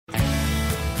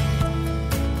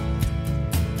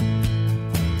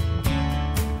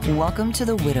Welcome to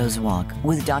The Widow's Walk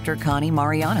with Dr. Connie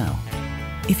Mariano.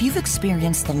 If you've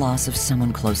experienced the loss of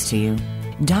someone close to you,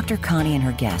 Dr. Connie and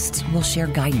her guests will share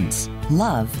guidance,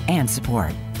 love, and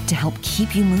support to help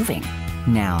keep you moving.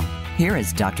 Now, here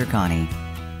is Dr. Connie.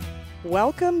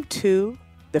 Welcome to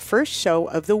the first show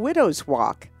of The Widow's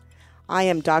Walk. I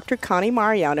am Dr. Connie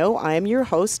Mariano. I am your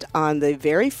host on the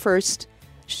very first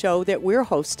show that we're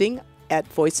hosting at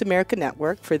Voice America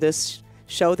Network for this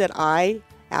show that I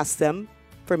asked them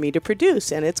for me to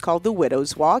produce, and it's called The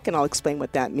Widow's Walk, and I'll explain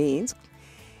what that means.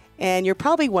 And you're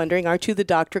probably wondering, aren't you the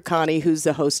Dr. Connie who's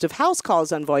the host of House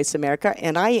Calls on Voice America?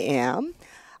 And I am.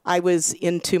 I was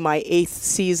into my 8th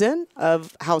season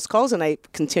of House Calls, and I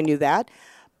continue that.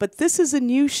 But this is a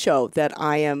new show that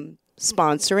I am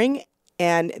sponsoring,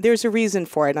 and there's a reason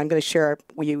for it. I'm going to share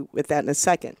with that in a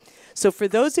second. So for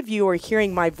those of you who are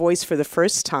hearing my voice for the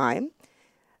first time,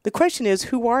 the question is,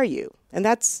 who are you? And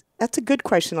that's a good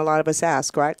question a lot of us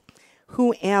ask, right?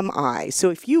 Who am I? So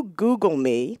if you Google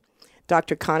me,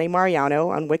 Dr. Connie Mariano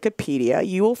on Wikipedia,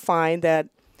 you will find that,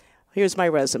 here's my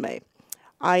resume.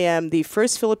 I am the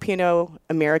first Filipino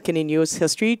American in U.S.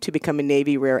 history to become a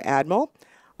Navy Rear Admiral.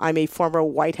 I'm a former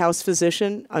White House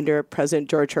physician under President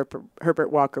George Herbert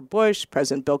Walker Bush,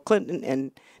 President Bill Clinton,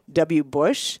 and W.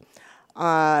 Bush.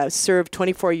 Served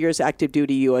 24 years active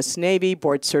duty U.S. Navy,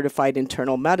 board certified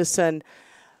internal medicine,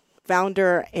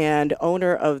 founder and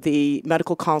owner of the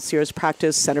Medical Concierge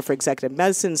Practice Center for Executive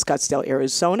Medicine, Scottsdale,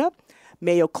 Arizona,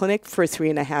 Mayo Clinic for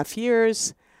 3.5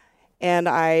 years, and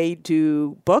I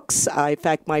do books. In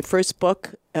fact, my first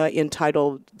book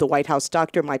entitled The White House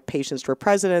Doctor, My Patients for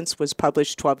Presidents, was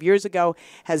published 12 years ago,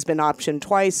 has been optioned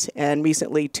twice, and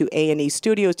recently to A&E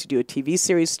Studios to do a TV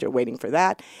series. Still waiting for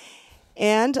that.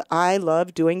 And I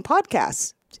love doing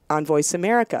podcasts on Voice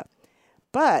America.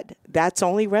 But that's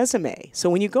only resume. So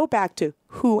when you go back to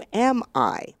who am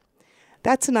I,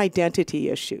 that's an identity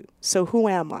issue. So who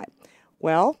am I?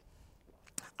 Well,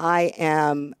 I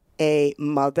am a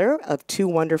mother of 2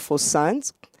 wonderful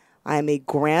sons. I am a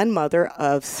grandmother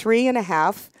of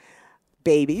 3.5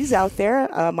 babies out there.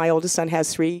 My oldest son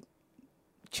has 3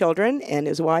 children, and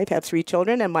his wife have 3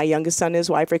 children. And my youngest son and his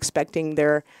wife are expecting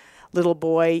their little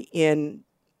boy in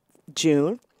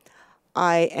June.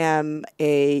 I am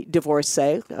a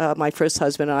divorcee. My first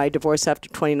husband and I divorced after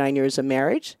 29 years of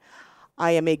marriage.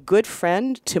 I am a good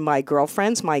friend to my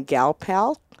girlfriends, my gal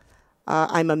pal.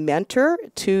 I'm a mentor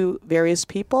to various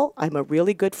people. I'm a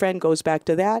really good friend, goes back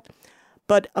to that.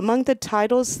 But among the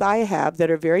titles I have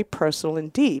that are very personal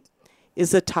and deep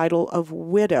is the title of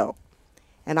widow.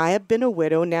 And I have been a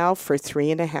widow now for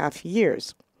 3.5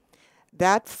 years.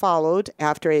 That followed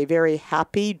after a very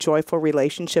happy, joyful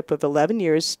relationship of 11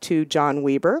 years to John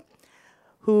Weber,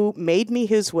 who made me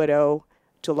his widow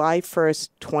July 1st,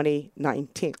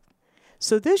 2019.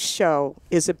 So this show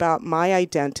is about my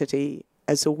identity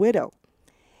as a widow.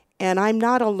 And I'm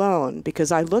not alone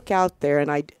because I look out there and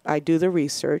I do the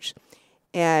research.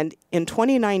 And in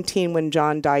 2019, when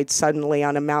John died suddenly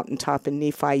on a mountaintop in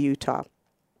Nephi, Utah,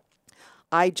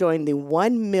 I joined the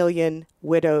 1 million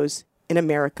widows in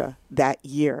America that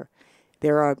year.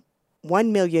 There are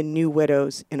 1 million new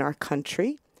widows in our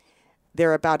country. There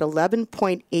are about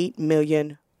 11.8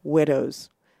 million widows.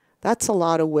 That's a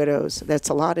lot of widows. That's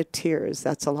a lot of tears.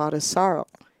 That's a lot of sorrow.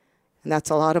 And that's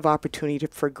a lot of opportunity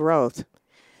for growth.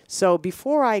 So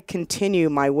before I continue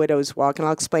my Widow's Walk, and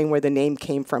I'll explain where the name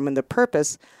came from and the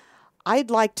purpose, I'd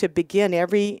like to begin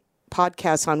every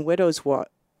podcast on Widow's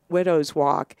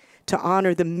Walk to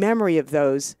honor the memory of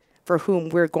those for whom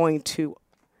we're going to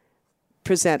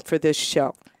present for this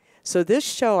show. So this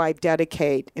show I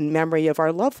dedicate in memory of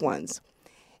our loved ones.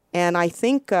 And I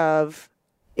think of,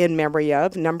 in memory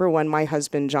of, number one, my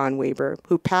husband, John Weber,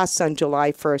 who passed on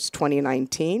July 1st,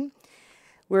 2019.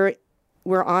 We're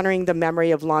honoring the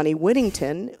memory of Lonnie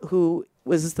Whittington, who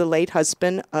was the late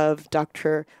husband of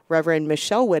Dr. Reverend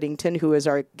Michele Whittington, who is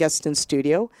our guest in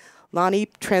studio. Lonnie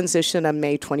transitioned on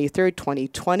May 23rd,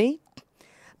 2020.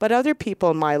 But other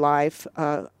people in my life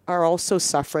are also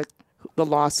suffering the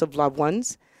loss of loved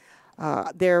ones.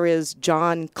 There is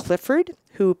John Clifford,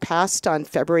 who passed on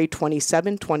February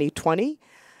 27, 2020.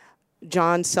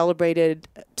 John celebrated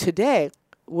today,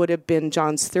 would have been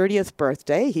John's 30th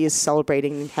birthday. He is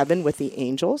celebrating in heaven with the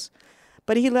angels.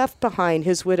 But he left behind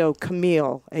his widow,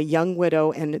 Camille, a young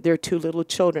widow, and their 2 little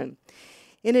children.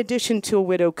 In addition to a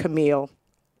widow, Camille,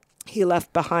 he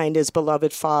left behind his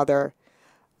beloved father,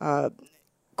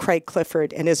 Craig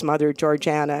Clifford, and his mother,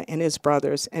 Georgiana, and his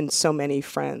brothers, and so many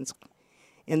friends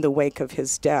in the wake of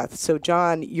his death. So,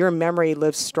 John, your memory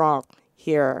lives strong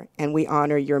here, and we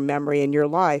honor your memory and your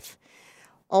life.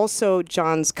 Also,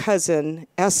 John's cousin,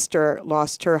 Esther,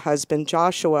 lost her husband,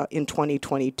 Joshua, in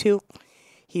 2022.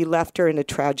 He left her in a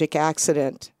tragic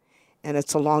accident, and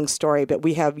it's a long story, but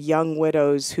we have young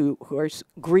widows who are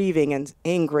grieving and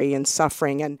angry and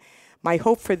suffering, and my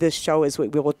hope for this show is we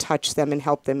will touch them and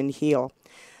help them and heal.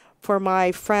 For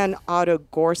my friend Otto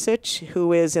Gorsuch,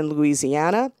 who is in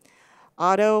Louisiana,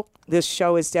 Otto, this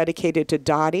show is dedicated to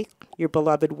Dottie, your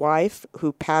beloved wife,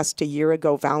 who passed a year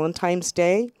ago Valentine's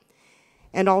Day,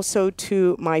 and also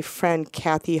to my friend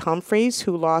Kathy Humphreys,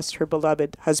 who lost her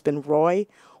beloved husband Roy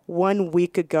 1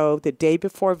 week ago, the day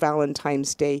before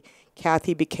Valentine's Day.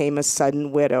 Kathy became a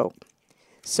sudden widow.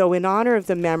 So in honor of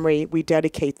the memory, we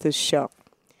dedicate this show.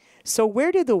 So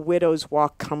where did the Widow's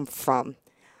Walk come from?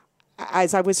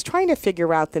 As I was trying to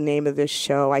figure out the name of this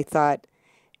show, I thought,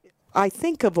 I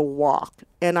think of a walk,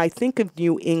 and I think of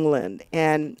New England,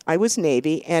 and I was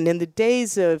Navy, and in the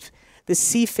days of the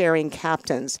seafaring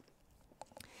captains,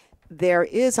 there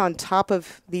is on top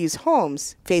of these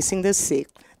homes facing the sea,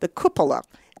 the cupola.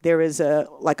 There is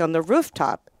like on the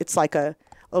rooftop, it's like a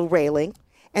railing,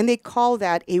 and they call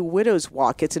that a widow's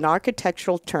walk. It's an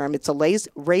architectural term. It's a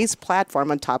raised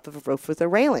platform on top of a roof with a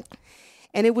railing.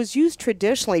 And it was used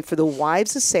traditionally for the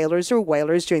wives of sailors or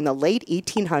whalers during the late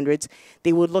 1800s.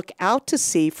 They would look out to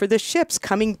sea for the ships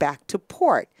coming back to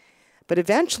port. But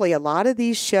eventually, a lot of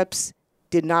these ships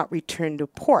did not return to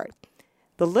port.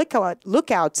 The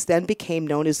lookouts then became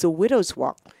known as the Widow's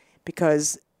Walk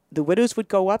because the widows would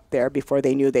go up there before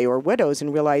they knew they were widows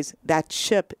and realize that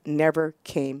ship never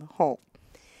came home.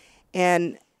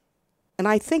 And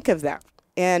I think of that.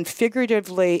 And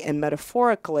figuratively and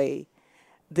metaphorically,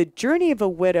 the journey of a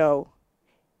widow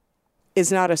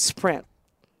is not a sprint.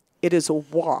 It is a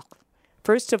walk.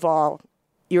 First of all,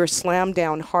 you're slammed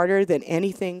down harder than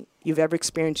anything you've ever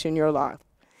experienced in your life.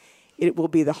 It will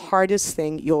be the hardest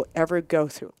thing you'll ever go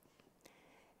through.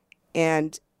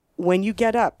 And when you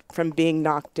get up from being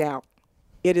knocked down,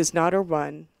 it is not a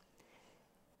run.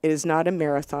 It is not a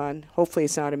marathon. Hopefully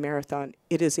it's not a marathon.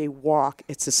 It is a walk.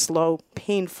 It's a slow,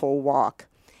 painful walk.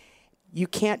 You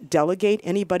can't delegate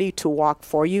anybody to walk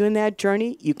for you in that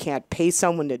journey. You can't pay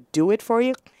someone to do it for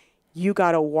you. You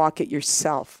got to walk it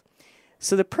yourself.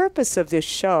 So the purpose of this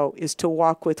show is to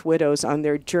walk with widows on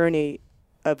their journey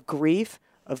of grief,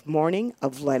 of mourning,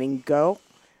 of letting go,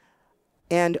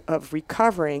 and of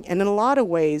recovering, and in a lot of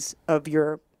ways of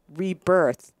your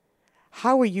rebirth.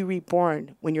 How are you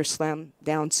reborn when you're slammed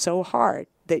down so hard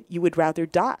that you would rather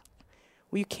die?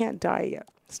 Well, you can't die yet.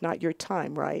 It's not your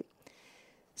time, right?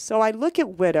 So I look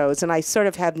at widows, and I sort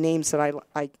of have names that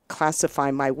I classify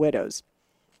my widows.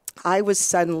 I was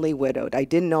suddenly widowed. I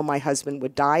didn't know my husband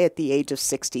would die at the age of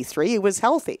 63. He was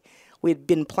healthy. We'd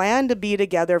been planned to be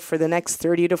together for the next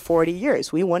 30 to 40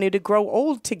 years. We wanted to grow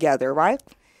old together, right?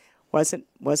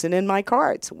 Wasn't in my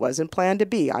cards. Wasn't planned to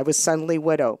be. I was suddenly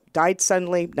widowed. Died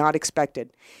suddenly, not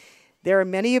expected. There are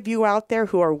many of you out there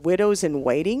who are widows in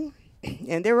waiting,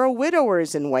 and there are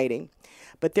widowers in waiting.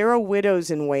 But there are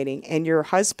widows in waiting, and your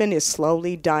husband is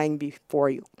slowly dying before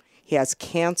you. He has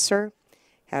cancer,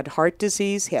 had heart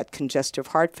disease, he had congestive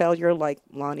heart failure like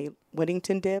Lonnie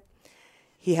Whittington did.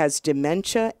 He has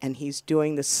dementia, and he's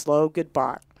doing the slow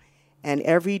goodbye. And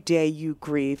every day you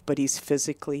grieve, but he's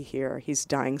physically here. He's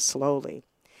dying slowly.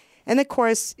 And of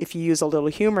course, if you use a little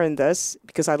humor in this,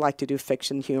 because I like to do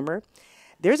fiction humor,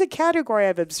 there's a category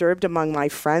I've observed among my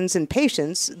friends and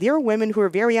patients. There are women who are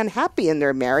very unhappy in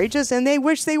their marriages, and they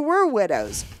wish they were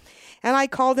widows. And I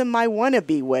call them my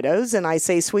wannabe widows, and I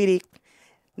say, sweetie,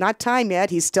 not time yet.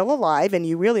 He's still alive, and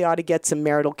you really ought to get some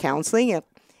marital counseling.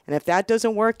 And if that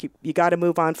doesn't work, you got to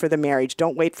move on for the marriage.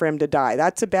 Don't wait for him to die.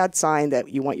 That's a bad sign that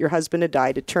you want your husband to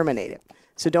die to terminate it.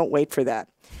 So don't wait for that.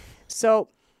 So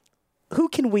who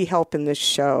can we help in this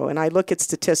show? And I look at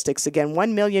statistics. Again,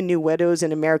 1 million new widows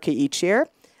in America each year,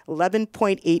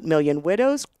 11.8 million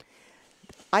widows.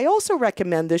 I also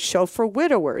recommend this show for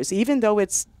widowers, even though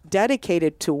it's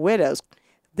dedicated to widows.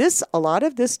 A lot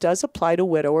of this does apply to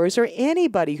widowers or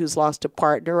anybody who's lost a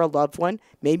partner, a loved one,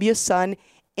 maybe a son,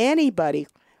 anybody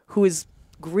who is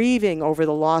grieving over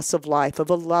the loss of life of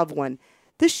a loved one.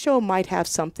 This show might have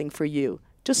something for you.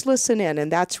 Just listen in, and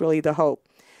that's really the hope.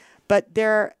 But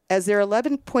as there are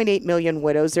 11.8 million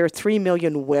widows, there are 3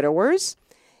 million widowers.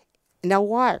 Now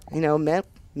why?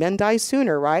 Men die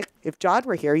sooner, right? If Jod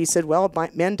were here, he said, well,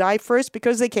 men die first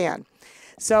because they can.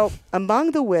 So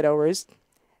among the widowers,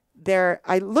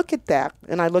 I look at that,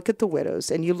 and I look at the widows,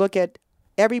 and you look at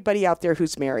everybody out there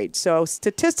who's married. So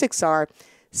statistics are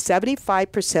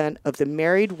 75% of the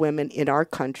married women in our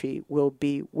country will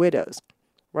be widows,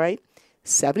 right?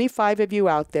 75 of you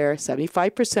out there,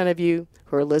 75% of you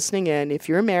who are listening in, if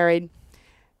you're married,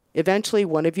 Eventually,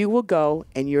 one of you will go,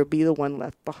 and you'll be the one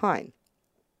left behind.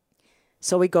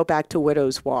 So we go back to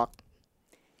Widow's Walk.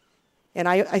 And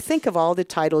I think of all the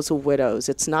titles of widows.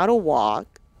 It's not a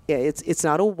walk. It's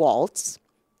not a waltz.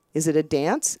 Is it a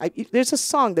dance? There's a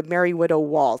song, the Merry Widow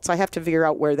Waltz. I have to figure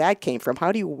out where that came from.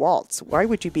 How do you waltz? Why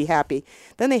would you be happy?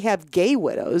 Then they have gay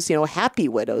widows, happy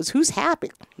widows. Who's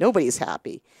happy? Nobody's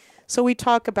happy. So we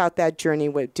talk about that journey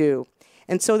with do.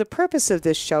 And so the purpose of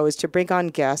this show is to bring on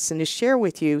guests and to share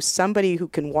with you somebody who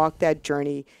can walk that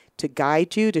journey, to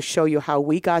guide you, to show you how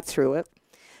we got through it.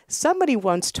 Somebody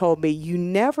once told me, you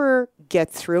never get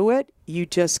through it, you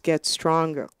just get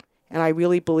stronger. And I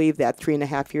really believe that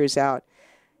 3.5 years out.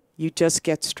 You just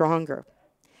get stronger.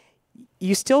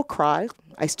 You still cry.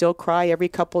 I still cry every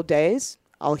couple of days.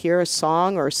 I'll hear a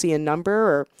song or see a number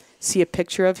or see a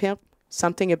picture of him,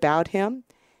 something about him,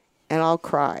 and I'll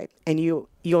cry. And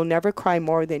you'll never cry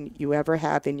more than you ever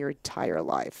have in your entire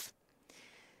life.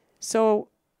 So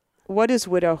what is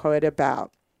widowhood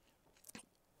about?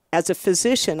 As a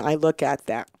physician, I look at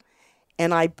that,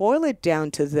 and I boil it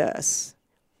down to this.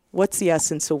 What's the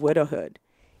essence of widowhood?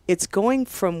 It's going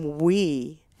from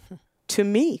we to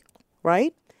me,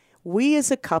 right? We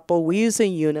as a couple, we as a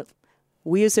unit,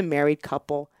 we as a married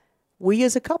couple, we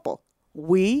as a couple,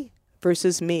 we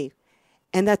versus me.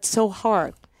 And that's so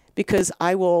hard because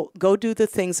I will go do the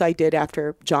things I did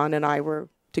after John and I were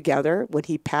together when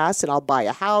he passed, and I'll buy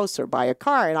a house or buy a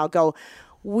car, and I'll go,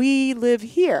 we live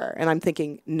here. And I'm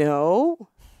thinking, no,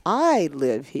 I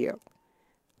live here.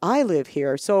 I live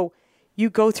here. So you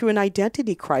go through an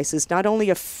identity crisis, not only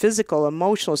a physical,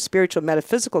 emotional, spiritual,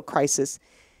 metaphysical crisis.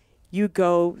 You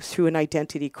go through an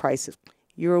identity crisis.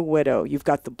 You're a widow. You've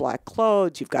got the black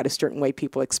clothes. You've got a certain way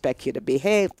people expect you to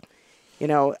behave.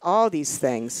 All these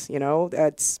things,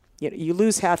 that's, you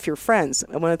lose half your friends.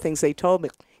 And one of the things they told me,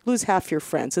 lose half your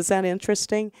friends. Is that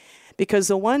interesting? Because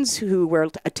the ones who were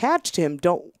attached to him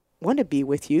don't want to be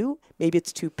with you. Maybe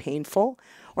it's too painful.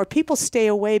 Or people stay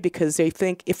away because they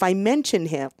think, if I mention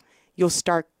him, you'll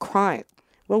start crying.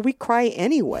 Well, we cry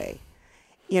anyway.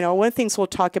 One of the things we'll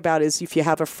talk about is if you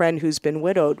have a friend who's been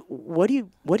widowed, what do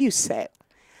you say?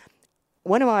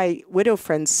 One of my widow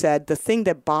friends said the thing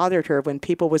that bothered her when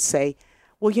people would say,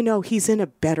 well, he's in a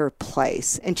better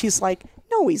place. And she's like,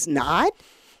 no, he's not.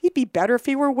 He'd be better if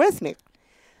he were with me.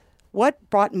 What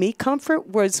brought me comfort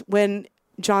was when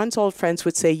John's old friends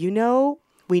would say,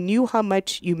 we knew how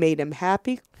much you made him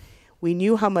happy. We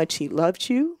knew how much he loved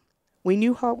you. We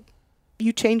knew how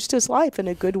you changed his life in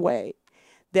a good way,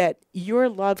 that your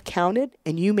love counted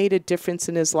and you made a difference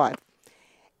in his life.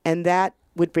 And that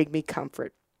would bring me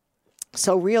comfort.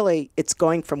 So really, it's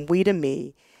going from we to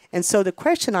me. And so the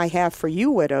question I have for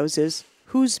you widows is,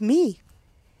 who's me?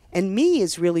 And me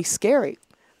is really scary.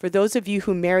 For those of you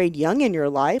who married young in your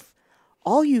life,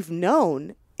 all you've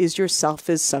known is yourself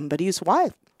as somebody's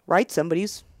wife, right?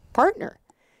 Somebody's partner.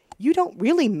 You don't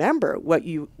really remember what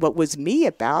was me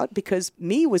about because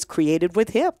me was created with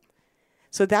him.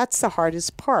 So that's the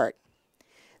hardest part.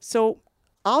 So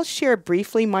I'll share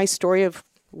briefly my story of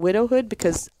widowhood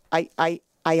because I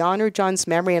honor John's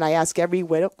memory and I ask every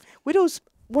widow. Widows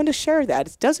want to share that.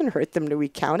 It doesn't hurt them to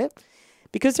recount it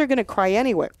because they're going to cry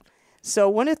anyway. So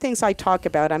one of the things I talk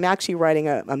about, I'm actually writing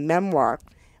a memoir,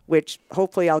 which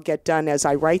hopefully I'll get done as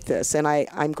I write this. And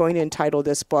I'm going to entitle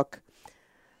this book,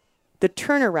 The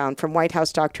Turnaround from White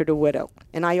House Doctor to Widow.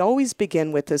 And I always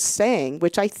begin with this saying,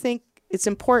 which I think is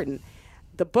important.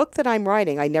 The book that I'm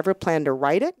writing, I never planned to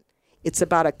write it. It's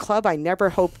about a club I never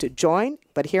hoped to join.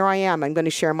 But here I am. I'm going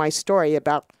to share my story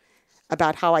about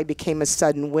how I became a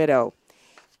sudden widow.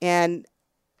 And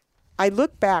I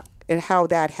look back at how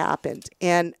that happened.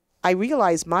 And I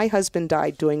realized my husband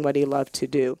died doing what he loved to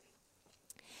do.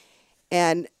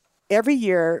 And every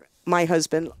year, my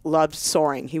husband loved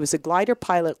soaring. He was a glider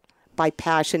pilot by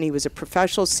passion. He was a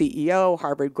professional CEO,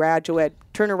 Harvard graduate,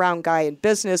 turnaround guy in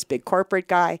business, big corporate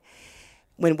guy.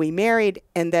 When we married,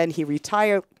 and then he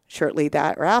retired shortly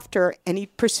thereafter, and he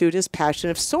pursued his passion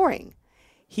of soaring.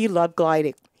 He loved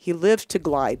gliding. He lived to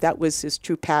glide. That was his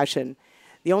true passion.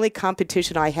 The only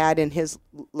competition I had in his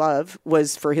love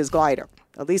was for his glider.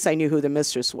 At least I knew who the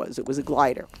mistress was. It was a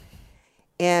glider.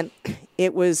 And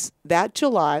it was that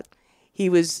July, he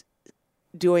was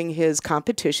doing his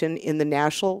competition in the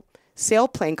National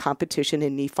Sailplane Competition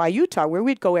in Nephi, Utah, where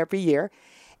we'd go every year.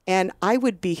 And I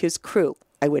would be his crew.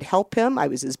 I would help him. I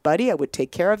was his buddy. I would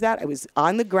take care of that. I was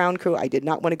on the ground crew. I did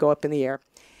not want to go up in the air.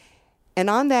 And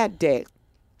on that day,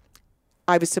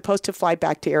 I was supposed to fly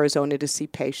back to Arizona to see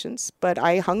patients, but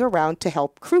I hung around to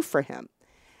help crew for him.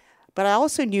 But I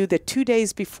also knew that 2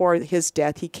 days before his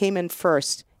death, he came in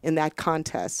first in that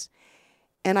contest.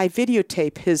 And I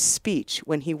videotape his speech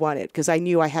when he won it because I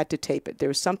knew I had to tape it. There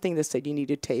was something that said you need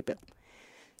to tape it.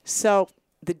 So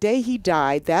the day he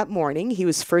died, that morning, he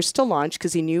was first to launch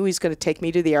because he knew he was going to take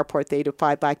me to the airport. They'd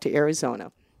fly back to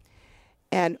Arizona.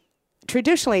 And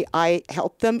traditionally, I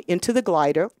helped them into the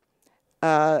glider.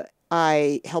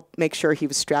 I helped make sure he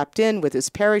was strapped in with his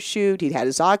parachute. He had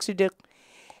his oxygen.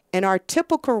 And our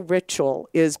typical ritual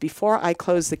is before I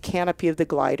close the canopy of the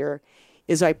glider,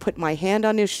 is I put my hand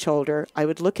on his shoulder, I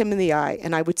would look him in the eye,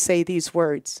 and I would say these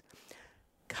words,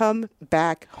 "Come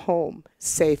back home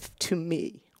safe to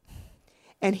me."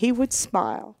 And he would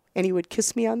smile, and he would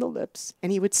kiss me on the lips,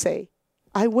 and he would say,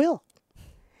 "I will."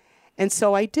 And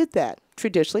so I did that.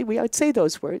 Traditionally, I would say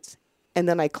those words, and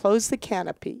then I closed the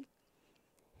canopy,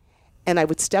 and I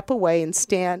would step away and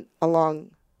stand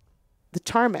along the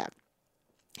tarmac.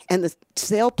 And the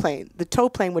sailplane, the tow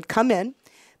plane would come in,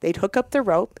 they'd hook up the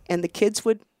rope, and the kids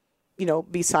would,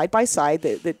 be side by side,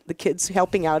 the kids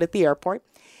helping out at the airport,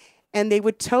 and they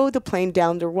would tow the plane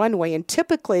down the runway. And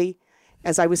typically,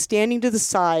 as I was standing to the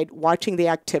side watching the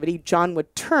activity, John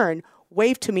would turn,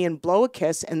 wave to me, and blow a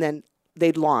kiss, and then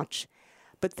they'd launch.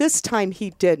 But this time he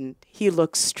didn't. He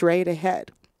looked straight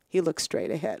ahead.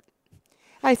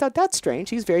 I thought, that's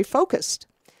strange. He's very focused.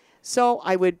 So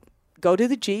I would go to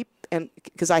the Jeep, and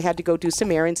because I had to go do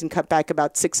some errands and come back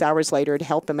about 6 hours later to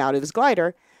help him out of his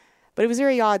glider. But it was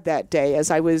very odd that day.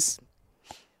 As I was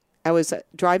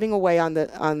driving away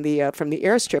from the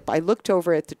airstrip, I looked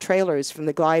over at the trailers from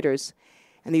the gliders,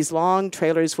 and these long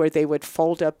trailers where they would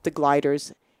fold up the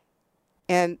gliders,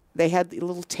 and they had the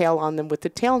little tail on them with the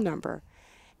tail number.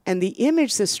 And the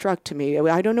image that struck to me,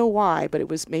 I don't know why, but it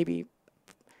was maybe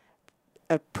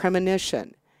a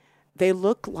premonition. They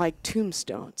look like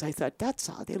tombstones. I thought, that's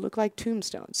odd. They look like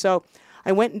tombstones. So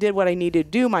I went and did what I needed to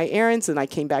do, my errands, and I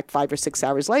came back 5 or 6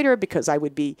 hours later because I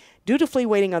would be dutifully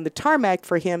waiting on the tarmac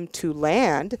for him to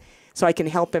land so I can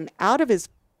help him out of his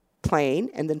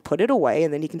plane and then put it away,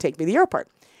 and then he can take me to the airport.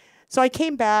 So I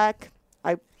came back.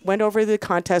 I went over to the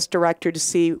contest director to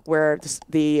see where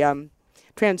the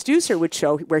transducer would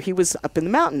show where he was up in the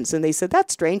mountains. And they said,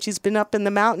 that's strange. He's been up in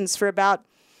the mountains for about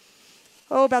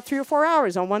 3 or 4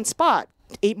 hours on one spot,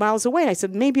 8 miles away. And I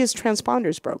said, maybe his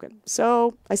transponder's broken.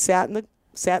 So I sat in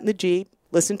the Jeep,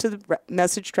 listened to the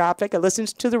message traffic. I listened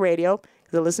to the radio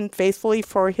because I listened faithfully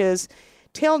for his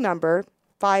tail number,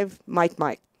 5 Mike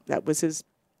Mike. That was his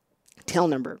tail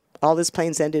number. All his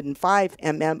planes ended in 5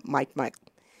 Mike Mike.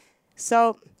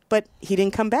 So, but he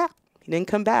didn't come back.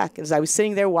 As I was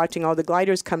sitting there watching all the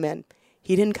gliders come in,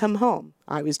 he didn't come home.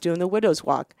 I was doing the widow's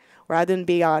walk. Rather than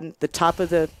be on the top of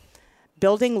the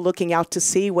building, looking out to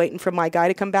sea, waiting for my guy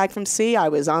to come back from sea, I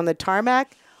was on the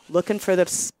tarmac looking for the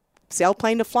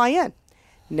sailplane to fly in.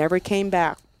 Never came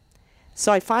back.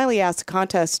 So I finally asked the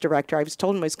contest director. I was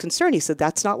told him I was concerned. He said,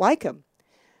 that's not like him.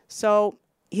 So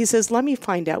he says, let me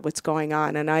find out what's going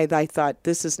on. And I thought,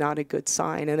 this is not a good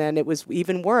sign. And then it was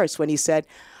even worse when he said,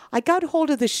 I got hold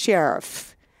of the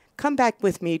sheriff. Come back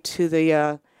with me to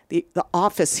the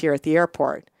office here at the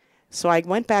airport. So I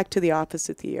went back to the office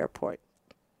at the airport.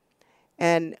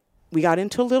 And we got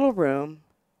into a little room,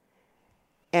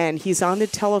 and he's on the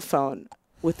telephone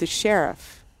with the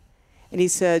sheriff. And he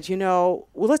said, well,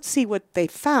 let's see what they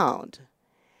found.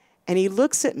 And he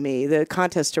looks at me, the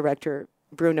contest director,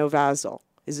 Bruno Vazel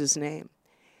is his name.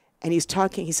 And he's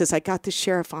talking, he says, I got the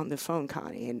sheriff on the phone,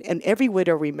 Connie. And every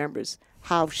widow remembers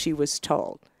how she was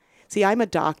told. See, I'm a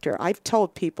doctor. I've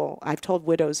told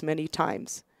widows many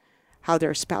times how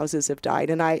their spouses have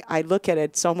died. And I look at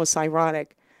it, it's almost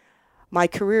ironic. My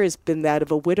career has been that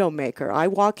of a widowmaker. I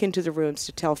walk into the rooms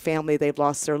to tell family they've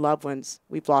lost their loved ones.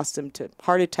 We've lost them to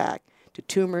heart attack, to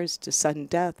tumors, to sudden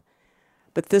death.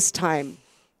 But this time,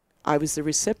 I was the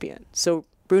recipient. So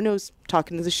Bruno's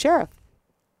talking to the sheriff.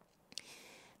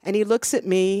 And he looks at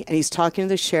me, and he's talking to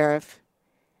the sheriff,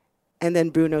 and then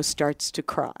Bruno starts to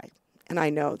cry. And I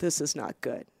know this is not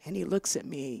good. And he looks at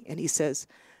me, and he says,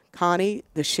 Connie,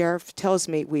 the sheriff tells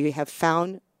me we have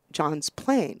found John's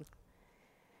plane.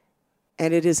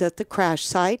 And it is at the crash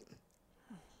site,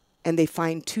 and they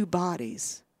find 2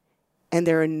 bodies, and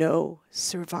there are no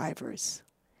survivors.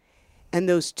 And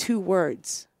those 2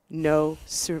 words, no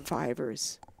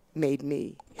survivors, made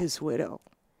me his widow.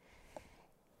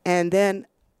 And then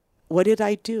what did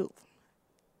I do?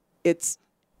 It's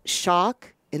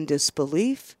shock and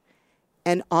disbelief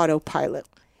and autopilot.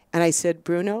 And I said,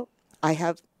 Bruno, I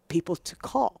have people to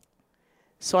call.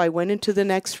 So I went into the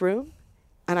next room,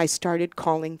 and I started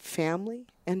calling family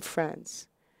and friends.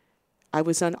 I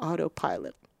was on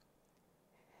autopilot.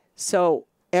 So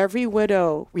every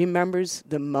widow remembers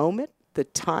the moment, the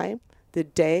time, the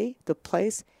day, the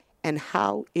place, and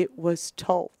how it was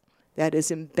told that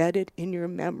is embedded in your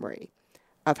memory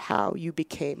of how you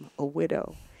became a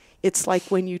widow. It's like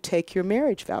when you take your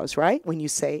marriage vows, right? When you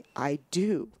say, I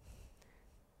do.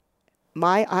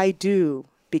 My I do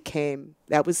became,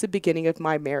 that was the beginning of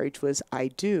my marriage, was I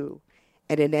do.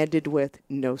 And it ended with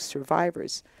no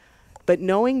survivors. But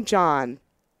knowing John,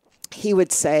 he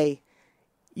would say,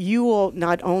 you will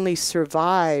not only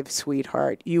survive,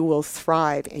 sweetheart, you will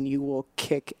thrive and you will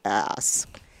kick ass.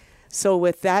 So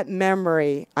with that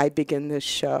memory, I begin this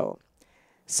show.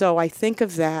 So I think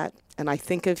of that, and I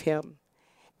think of him.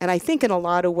 And I think in a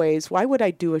lot of ways, why would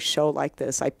I do a show like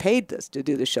this? I paid this to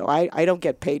do the show. I don't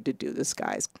get paid to do this,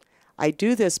 guys. I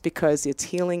do this because it's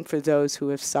healing for those who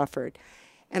have suffered.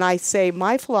 And I say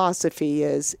my philosophy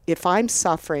is, if I'm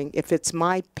suffering, if it's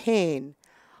my pain,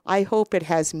 I hope it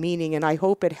has meaning, and I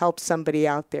hope it helps somebody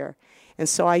out there. And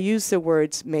so I use the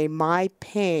words, may my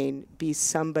pain be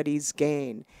somebody's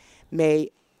gain.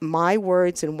 May my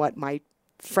words and what my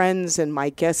friends and my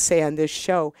guests say on this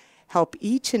show help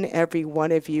each and every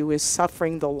one of you who is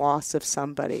suffering the loss of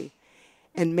somebody.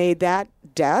 And may that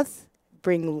death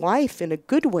bring life in a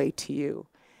good way to you.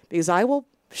 Because I will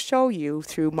show you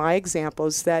through my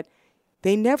examples that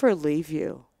they never leave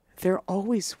you. They're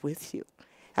always with you.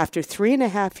 After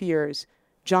 3.5 years,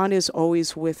 John is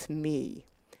always with me.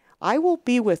 I will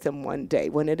be with him one day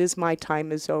when it is my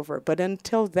time is over. But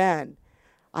until then,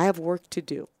 I have work to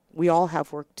do. We all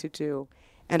have work to do.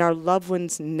 And our loved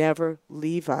ones never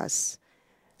leave us.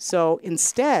 So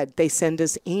instead, they send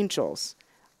us angels.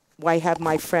 I have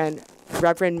my friend,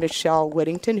 Reverend Michele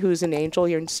Whittington, who's an angel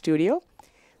here in studio.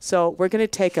 So we're going to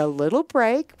take a little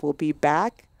break. We'll be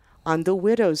back on the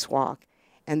Widow's Walk.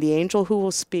 And the angel who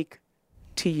will speak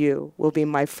to you will be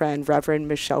my friend, Reverend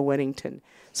Michele Whittington.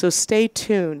 So stay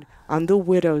tuned on the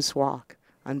Widow's Walk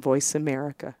on Voice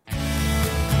America.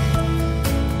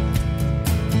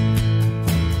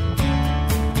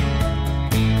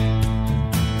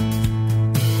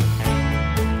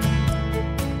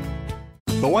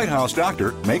 The White House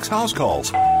doctor makes house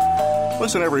calls.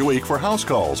 Listen every week for House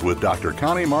Calls with Dr.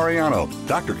 Connie Mariano.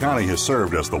 Dr. Connie has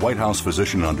served as the White House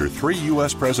physician under 3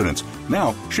 U.S. presidents.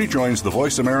 Now, she joins the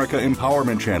Voice America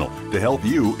Empowerment Channel to help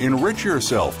you enrich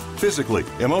yourself physically,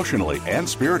 emotionally, and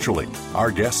spiritually. Our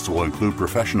guests will include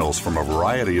professionals from a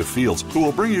variety of fields who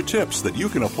will bring you tips that you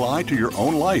can apply to your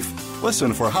own life.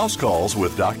 Listen for House Calls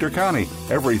with Dr. Connie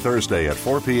every Thursday at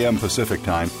 4 p.m. Pacific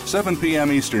Time, 7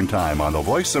 p.m. Eastern Time on the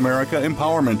Voice America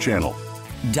Empowerment Channel.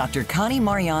 Dr. Connie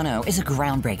Mariano is a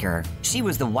groundbreaker. She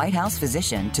was the White House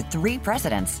physician to 3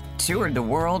 presidents, toured the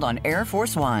world on Air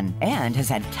Force One, and has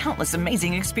had countless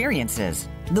amazing experiences.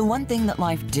 The one thing that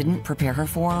life didn't prepare her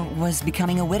for was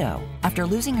becoming a widow. After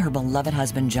losing her beloved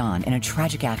husband John in a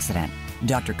tragic accident,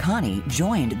 Dr. Connie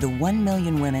joined the 1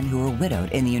 million women who are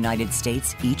widowed in the United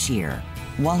States each year.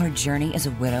 While her journey as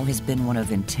a widow has been one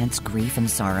of intense grief and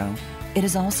sorrow, it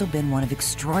has also been one of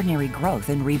extraordinary growth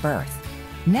and rebirth.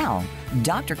 Now,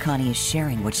 Dr. Connie is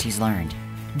sharing what she's learned,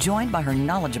 joined by her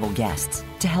knowledgeable guests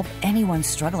to help anyone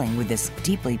struggling with this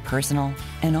deeply personal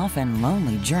and often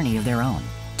lonely journey of their own.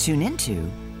 Tune into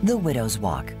The Widow's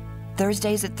Walk,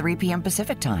 Thursdays at 3 p.m.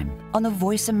 Pacific Time on the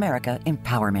Voice America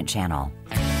Empowerment Channel.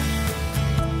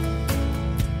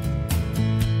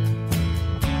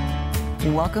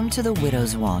 Welcome to The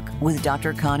Widow's Walk with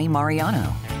Dr. Connie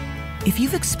Mariano. If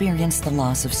you've experienced the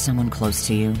loss of someone close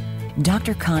to you,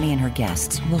 Dr. Connie and her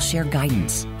guests will share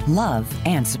guidance, love,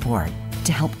 and support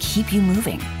to help keep you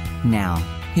moving. Now,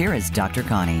 here is Dr.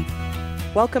 Connie.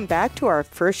 Welcome back to our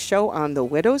first show on The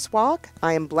Widow's Walk.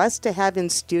 I am blessed to have in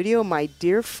studio my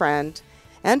dear friend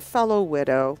and fellow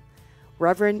widow,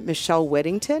 Reverend Michele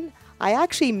Whittington. I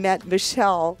actually met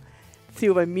Michele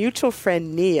through a mutual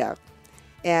friend, Nia,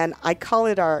 and I call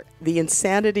it the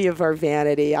insanity of our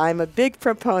vanity. I'm a big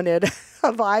proponent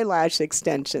of eyelash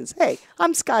extensions. Hey,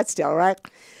 I'm Scottsdale, right?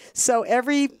 So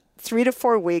every 3 to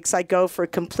 4 weeks, I go for a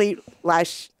complete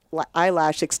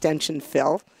eyelash extension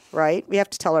fill, right? We have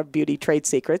to tell our beauty trade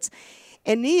secrets.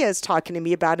 And Nia is talking to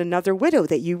me about another widow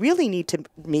that you really need to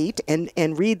meet and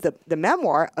read the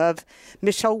memoir of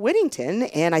Michele Whittington.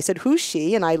 And I said, who's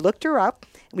she? And I looked her up.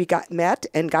 We met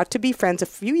and got to be friends a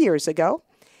few years ago.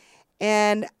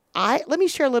 And let me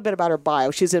share a little bit about her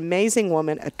bio. She's an amazing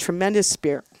woman, a tremendous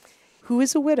spirit, who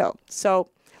is a widow. So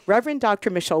Reverend Dr.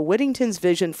 Michele Whittington's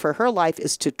vision for her life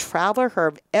is to travel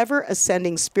her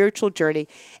ever-ascending spiritual journey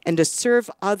and to serve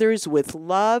others with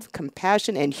love,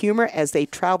 compassion, and humor as they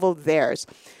travel theirs.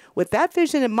 With that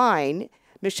vision in mind,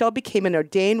 Michele became an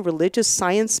ordained religious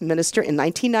science minister in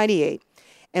 1998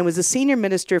 and was a senior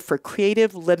minister for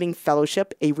Creative Living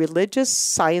Fellowship, a religious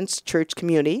science church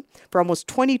community, for almost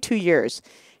 22 years.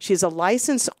 She's a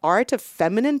licensed art of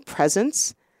feminine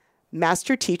presence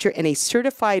master teacher and a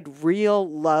certified real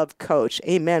love coach.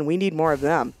 Amen. We need more of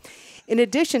them. In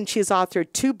addition, she has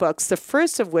authored 2 books, the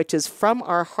first of which is From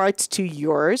Our Hearts to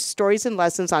Yours, Stories and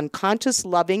Lessons on Conscious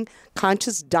Loving,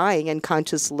 Conscious Dying, and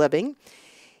Conscious Living.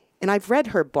 And I've read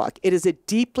her book. It is a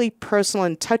deeply personal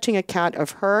and touching account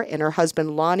of her and her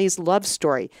husband Lonnie's love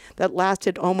story that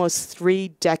lasted almost 3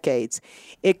 decades.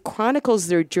 It chronicles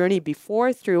their journey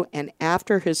before, through, and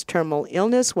after his terminal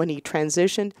illness when he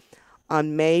transitioned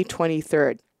on May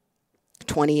 23rd,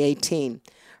 2018.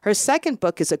 Her second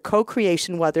book is a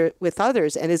co-creation with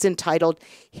others and is entitled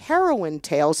Heroine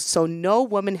Tales, So No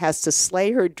Woman Has to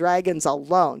Slay Her Dragons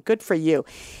Alone. Good for you.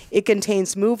 It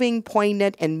contains moving,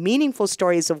 poignant, and meaningful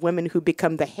stories of women who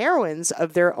become the heroines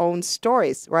of their own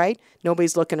stories, right?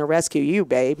 Nobody's looking to rescue you,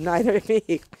 babe. Neither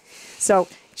me. So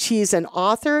she's an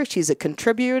author. She's a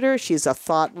contributor. She's a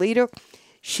thought leader.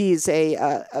 She's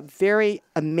a very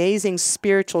amazing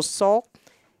spiritual soul,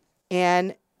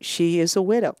 and she is a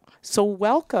widow. So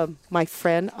welcome, my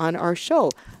friend, on our show.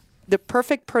 The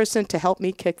perfect person to help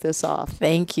me kick this off.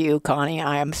 Thank you, Connie.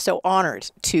 I am so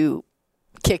honored to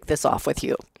kick this off with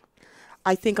you.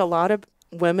 I think a lot of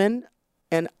women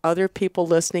and other people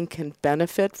listening can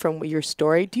benefit from your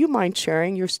story. Do you mind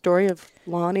sharing your story of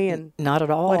Lonnie and not at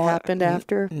all what happened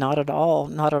after? Not at all.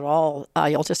 Not at all.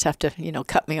 You'll just have to,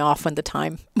 cut me off when the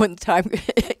time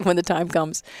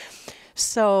comes.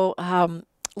 So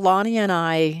Lonnie and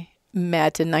I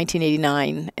met in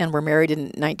 1989 and were married in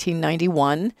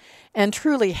 1991 and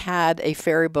truly had a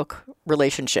fairy book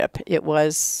relationship. It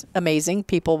was amazing.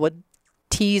 People would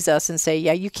tease us and say,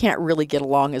 yeah, you can't really get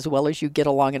along as well as you get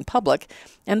along in public.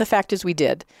 And the fact is we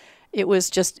did. It was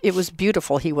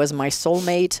beautiful. He was my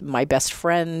soulmate, my best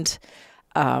friend,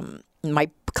 my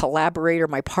collaborator,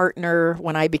 my partner.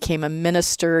 When I became a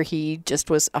minister, he just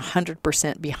was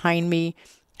 100% behind me.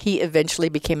 He eventually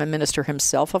became a minister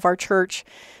himself of our church.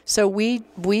 So we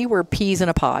were peas in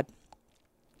a pod.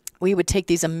 We would take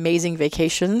these amazing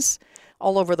vacations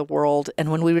all over the world. And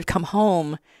when we would come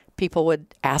home,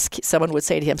 someone would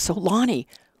say to him, so Lonnie,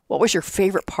 what was your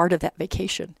favorite part of that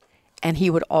vacation? And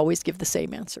he would always give the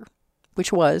same answer,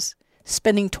 which was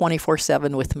spending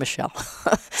 24/7 with Michele.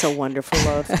 It's a wonderful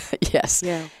love. Yes.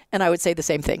 Yeah. And I would say the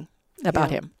same thing about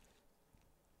him.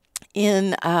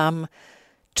 In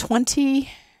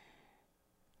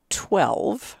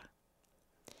 2012,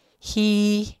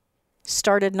 he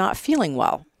started not feeling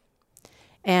well,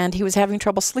 and he was having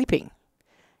trouble sleeping.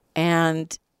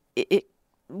 And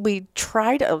we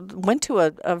went to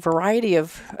a variety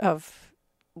of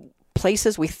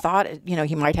places. We thought,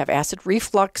 he might have acid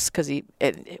reflux because we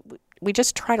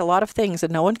just tried a lot of things,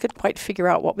 and no one could quite figure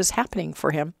out what was happening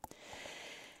for him.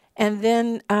 And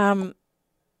then a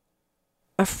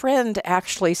friend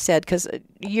actually said, because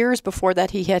years before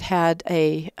that he had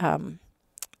an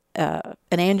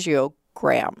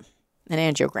angiogram.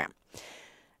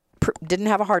 Didn't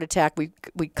have a heart attack. We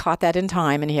caught that in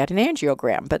time, and he had an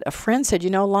angiogram. But a friend said,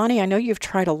 Lonnie, I know you've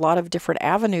tried a lot of different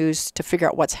avenues to figure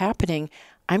out what's happening.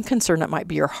 I'm concerned it might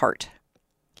be your heart.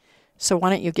 So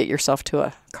why don't you get yourself to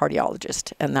a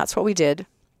cardiologist? And that's what we did.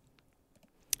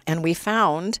 And we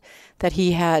found that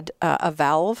he had a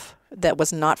valve that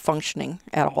was not functioning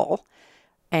at all.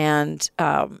 And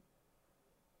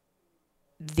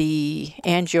the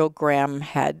angiogram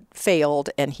had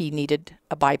failed, and he needed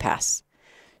a bypass.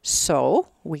 So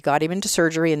we got him into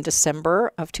surgery in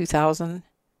December of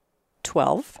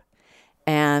 2012.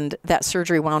 And that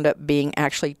surgery wound up being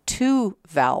actually 2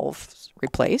 valves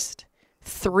replaced,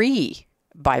 3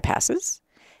 bypasses,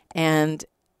 and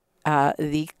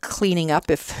the cleaning up,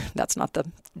 if that's not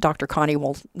Dr. Connie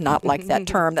will not like that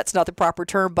term. That's not the proper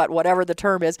term, but whatever the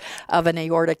term is, of an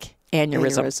aortic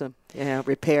aneurysm. Yeah,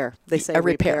 repair. They say a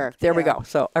repair. There we go.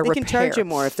 So a repair. They can charge you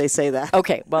more if they say that.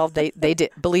 Okay, well, they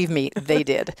did. Believe me, they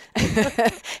did.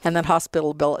 And that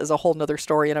hospital bill is a whole nother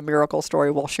story and a miracle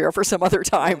story we'll share for some other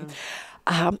time.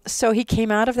 So he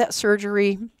came out of that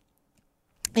surgery.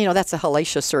 That's a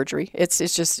hellacious surgery. It's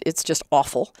just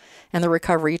awful, and the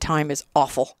recovery time is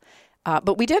awful.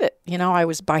 But we did it. I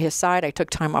was by his side. I took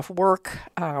time off work.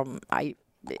 I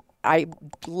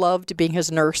loved being his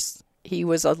nurse. He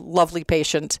was a lovely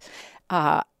patient.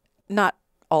 Not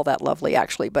all that lovely,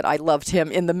 actually, but I loved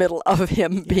him in the middle of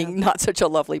him being not such a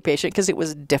lovely patient because it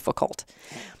was difficult.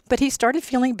 But he started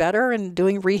feeling better and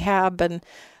doing rehab and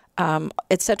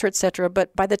et cetera, et cetera.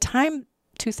 But by the time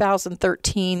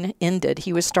 2013 ended,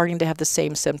 he was starting to have the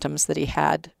same symptoms that he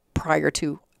had prior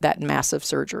to that massive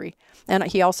surgery. And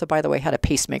he also, by the way, had a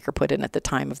pacemaker put in at the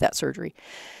time of that surgery.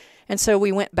 And so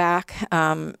we went back,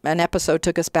 an episode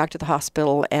took us back to the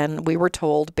hospital, and we were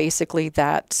told basically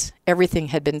that everything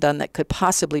had been done that could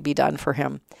possibly be done for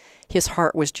him. His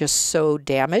heart was just so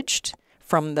damaged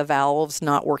from the valves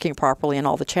not working properly and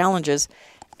all the challenges,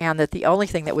 and that the only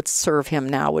thing that would serve him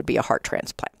now would be a heart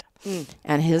transplant.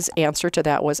 And his answer to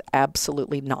that was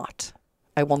absolutely not.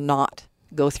 I will not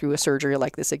go through a surgery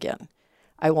like this again.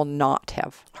 I will not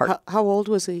have heart. How old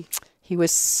was he? He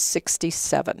was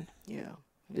 67. Yeah,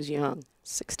 he was young.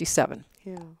 67.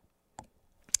 Yeah.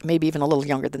 Maybe even a little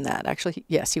younger than that. Actually,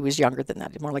 yes, he was younger than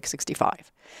that, more like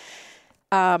 65.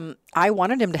 I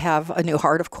wanted him to have a new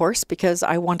heart, of course, because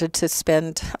I wanted to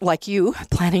spend, like you,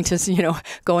 planning to,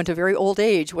 go into very old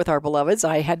age with our beloveds.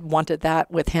 I had wanted that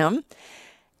with him.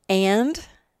 And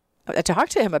I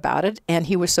talked to him about it, and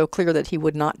he was so clear that he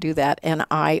would not do that. And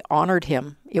I honored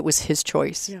him. It was his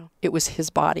choice. Yeah. It was his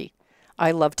body.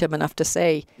 I loved him enough to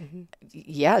say,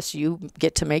 yes, you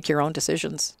get to make your own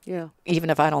decisions, even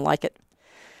if I don't like it.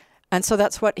 And so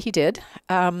that's what he did.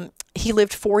 He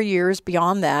lived 4 years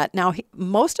beyond that. Now,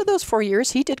 most of those 4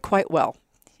 years, he did quite well.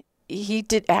 He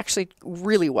did actually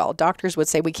really well. Doctors would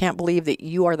say, we can't believe that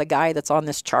you are the guy that's on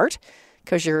this chart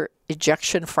because your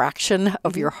ejection fraction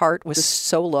of your heart was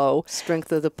so low.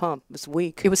 Strength of the pump was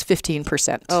weak. It was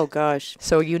 15%. Oh, gosh.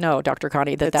 So Dr.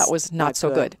 Connie, that was not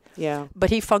so good. Yeah. But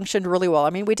he functioned really well.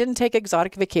 I mean, we didn't take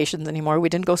exotic vacations anymore. We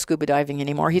didn't go scuba diving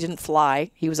anymore. He didn't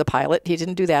fly. He was a pilot. He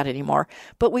didn't do that anymore.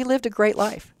 But we lived a great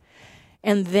life.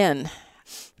 And then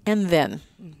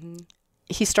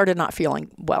he started not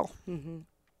feeling well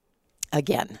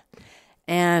again.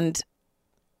 And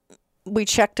we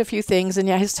checked a few things, and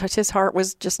his heart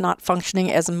was just not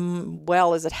functioning as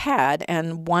well as it had.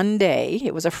 And one day,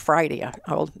 it was a Friday. As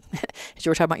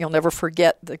you were talking about, you'll never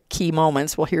forget the key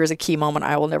moments. Well, here's a key moment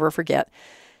I will never forget.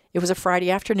 It was a Friday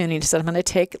afternoon. He said, I'm going to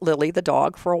take Lily, the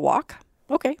dog, for a walk.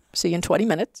 Okay, see you in 20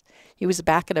 minutes. He was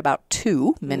back in about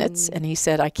 2 minutes, and he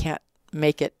said, I can't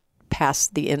make it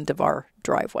past the end of our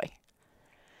driveway.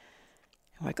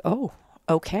 I'm like, oh.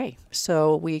 Okay,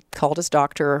 so we called his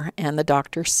doctor, and the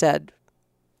doctor said,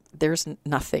 there's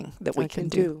nothing that we can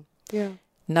do. Yeah.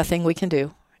 Nothing we can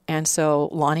do. And so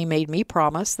Lonnie made me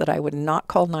promise that I would not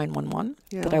call 911,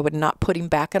 that I would not put him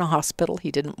back in a hospital.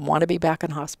 He didn't want to be back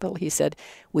in a hospital. He said,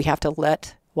 we have to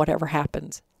let whatever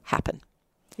happens, happen.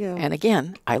 Yeah. And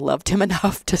again, I loved him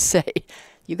enough to say,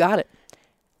 you got it.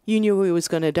 You knew he was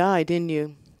going to die, didn't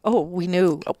you? Oh, we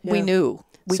knew. Yeah. We knew.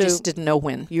 We So just didn't know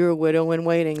when. You're a widow in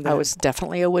waiting then. I was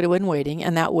definitely a widow in waiting,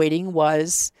 and that waiting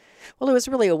was, it was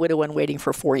really a widow in waiting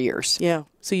for 4 years. Yeah.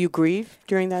 So you grieved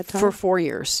during that time? For 4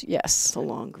 years, yes. It's a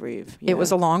long grieve. It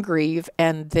was a long grieve,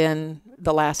 and then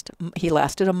he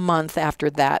lasted a month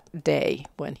after that day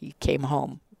when he came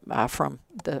home from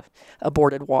the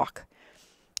aborted walk.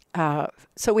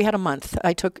 So we had a month.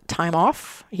 I took time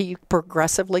off. He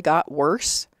progressively got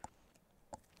worse,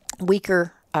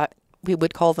 weaker. We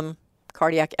would call them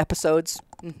cardiac episodes.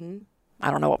 I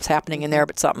don't know what was happening in there,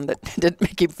 but something that didn't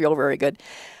make him feel very good.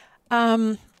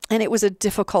 And it was a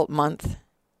difficult month.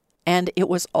 And it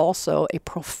was also a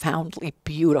profoundly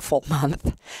beautiful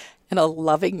month and a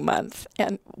loving month.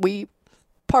 And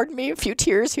pardon me, a few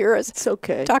tears here. As it's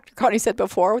okay. Dr. Connie said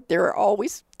before, there are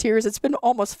always tears. It's been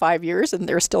almost 5 years, and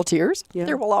there are still tears. Yeah.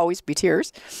 There will always be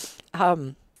tears.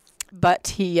 But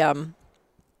he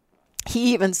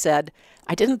even said,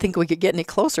 I didn't think we could get any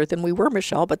closer than we were,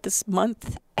 Michele, but this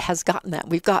month has gotten that.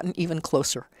 We've gotten even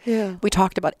closer. Yeah. We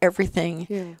talked about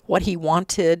everything, what he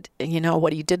wanted,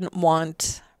 what he didn't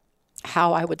want,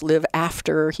 how I would live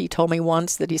after. He told me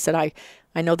once that he said, I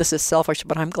know this is selfish,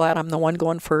 but I'm glad I'm the one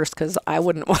going first because I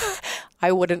wouldn't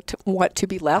want to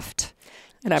be left.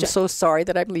 And I'm so sorry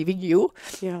that I'm leaving you.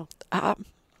 Yeah.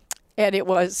 And it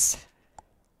was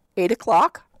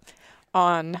 8:00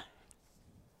 on,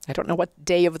 I don't know what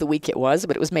day of the week it was,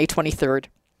 but it was May 23rd.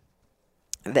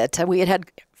 That we had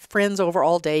friends over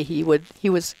all day. He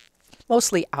was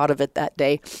mostly out of it that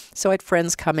day. So I had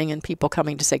friends coming and people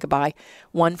coming to say goodbye.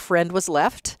 One friend was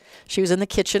left. She was in the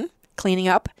kitchen cleaning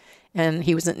up, and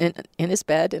he was in his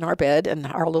bed, in our bed, and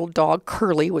our little dog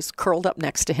Curly was curled up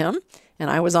next to him, and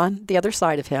I was on the other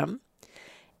side of him.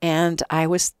 And I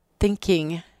was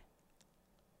thinking,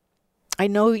 I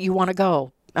know you want to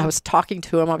go. I was talking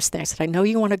to him. I said, I know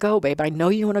you want to go, babe. I know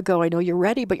you want to go. I know you're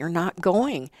ready, but you're not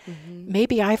going.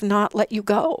 Maybe I've not let you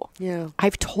go. Yeah.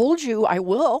 I've told you I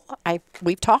will.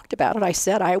 We've talked about it. I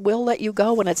said, I will let you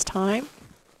go when it's time.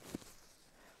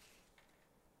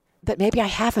 But maybe I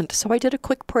haven't. So I did a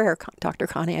quick prayer, Dr.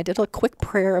 Connie. I did a quick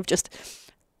prayer of just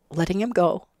letting him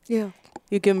go. Yeah.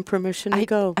 You give him permission to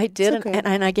go. I did, okay.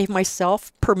 and I gave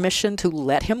myself permission to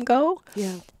let him go.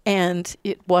 Yeah. And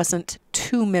it wasn't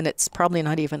 2 minutes, probably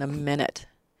not even a minute,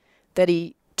 that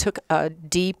he took a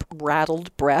deep,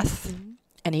 rattled breath,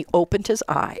 and he opened his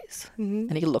eyes,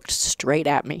 and he looked straight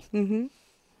at me. And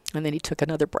then he took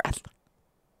another breath,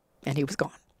 and he was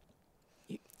gone.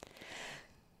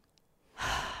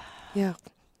 Yeah.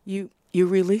 You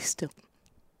released him.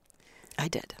 I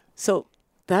did. So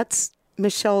that's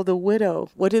Michele the widow.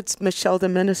 What did Michele the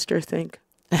minister think?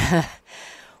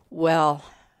 Well,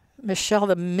 Michele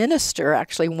the minister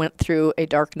actually went through a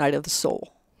dark night of the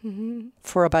soul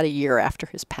for about a year after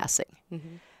his passing.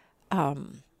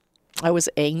 I was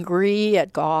angry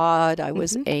at God. I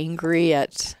was angry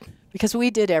at, because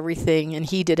we did everything and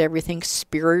he did everything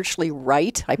spiritually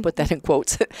right. I put that in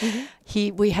quotes.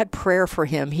 We had prayer for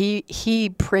him.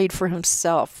 He prayed for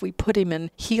himself. We put him in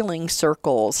healing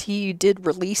circles. He did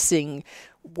releasing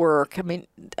work. I mean,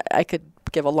 I could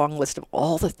give a long list of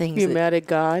all the things. You mad at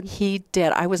God? He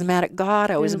did. I was mad at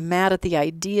God. I was mad at the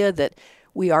idea that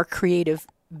we are creative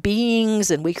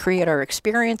beings and we create our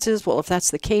experiences. Well, if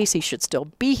that's the case, he should still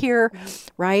be here,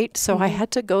 right? So I had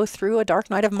to go through a dark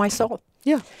night of my soul.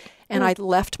 Yeah. And I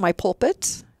left my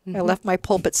pulpit. I left my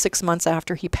pulpit 6 months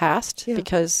after he passed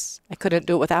because I couldn't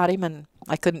do it without him, and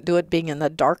I couldn't do it being in the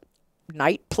dark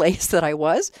night place that I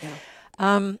was.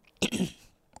 And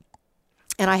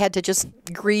I had to just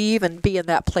grieve and be in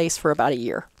that place for about a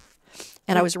year.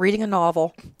 And I was reading a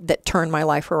novel that turned my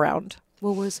life around.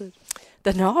 What was it?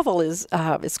 The novel is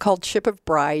it's called Ship of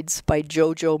Brides by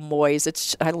Jojo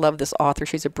Moyes. I love this author.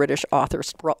 She's a British author,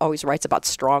 always writes about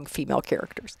strong female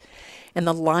characters. And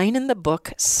the line in the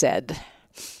book said,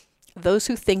 "Those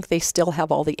who think they still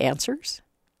have all the answers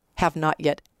have not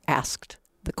yet asked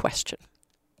the question."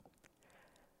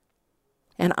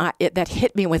 And that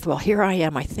hit me with, well, here I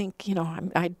am. I think,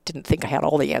 I didn't think I had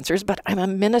all the answers, but I'm a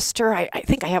minister. I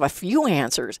think I have a few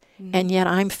answers. And yet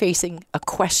I'm facing a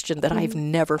question that I've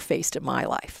never faced in my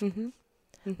life.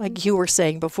 Like you were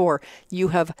saying before, you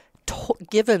have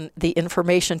given the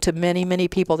information to many, many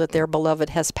people that their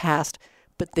beloved has passed,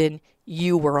 but then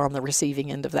you were on the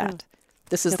receiving end of that.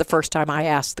 This is the first time I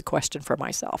asked the question for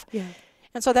myself.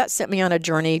 And so that sent me on a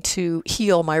journey to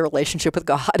heal my relationship with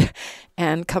God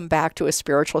and come back to a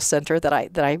spiritual center that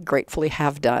I gratefully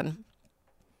have done.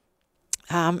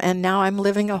 And now I'm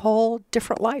living a whole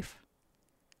different life.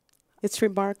 It's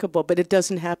remarkable, but it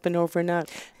doesn't happen overnight.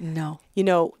 No.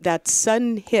 That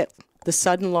sudden hit, the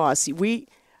sudden loss.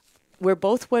 We're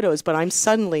both widows, but I'm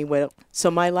suddenly widowed.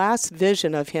 So my last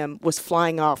vision of him was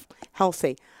flying off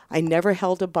healthy. I never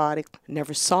held a body,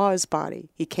 never saw his body.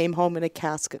 He came home in a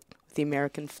casket. The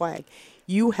American flag.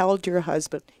 You held your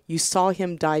husband. You saw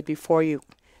him die before you.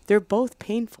 They're both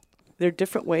painful. They're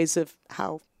different ways of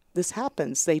how this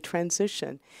happens. They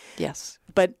transition. Yes.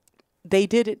 But they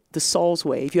did it the soul's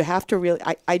way. If you have to really,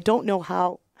 I don't know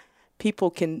how people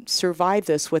can survive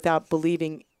this without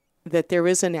believing that there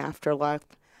is an afterlife.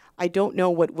 I don't know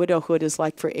what widowhood is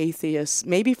like for atheists.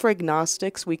 Maybe for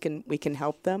agnostics, we can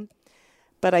help them.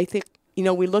 But I think,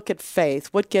 we look at faith.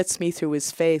 What gets me through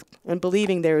is faith and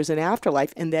believing there is an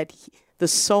afterlife and that the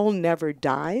soul never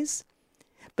dies.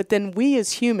 But then we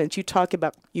as humans, you talk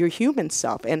about your human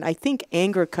self, and I think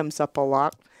anger comes up a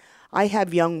lot. I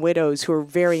have young widows who are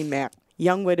very mad,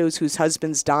 young widows whose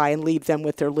husbands die and leave them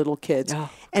with their little kids.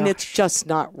 And it's just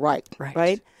not right,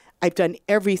 right? I've done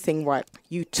everything right.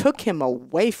 You took him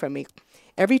away from me.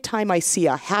 Every time I see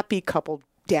a happy couple,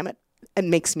 damn it, it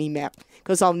makes me mad.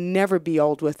 Because I'll never be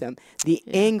old with them. The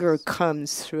anger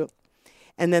comes through.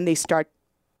 And then they start,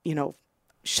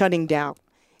 shutting down.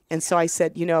 And so I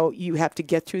said, you have to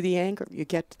get through the anger. You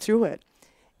get through it.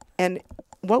 And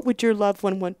what would your loved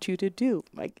one want you to do?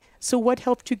 So what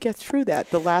helped you get through that?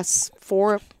 The last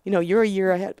 4, you're a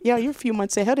year ahead. Yeah, you're a few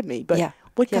months ahead of me. But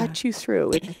what got you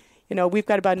through it? We've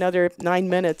got about another 9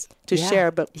 minutes to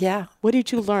share, but what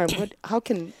did you learn? How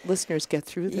can listeners get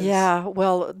through this? Yeah,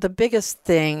 well, the biggest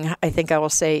thing I think I will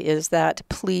say is that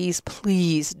please,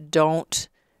 please don't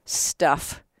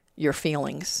stuff your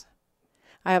feelings.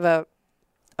 I have a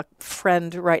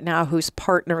friend right now whose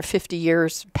partner 50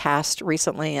 years passed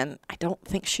recently, and I don't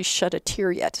think she shed a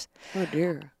tear yet. Oh,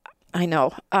 dear. I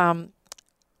know.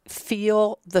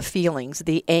 Feel the feelings,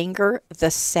 the anger, the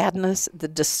sadness, the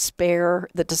despair,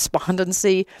 the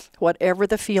despondency, whatever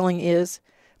the feeling is,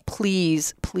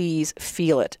 please, please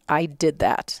feel it. I did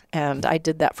that, and I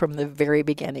did that from the very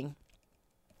beginning.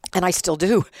 And I still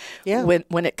do. Yeah.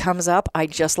 When it comes up, I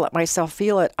just let myself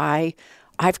feel it.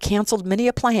 I've canceled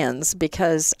many plans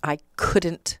because I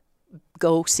couldn't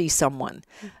go see someone.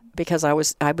 because I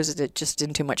was just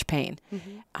in too much pain.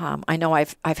 I know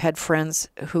I've had friends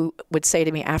who would say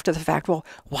to me after the fact, well,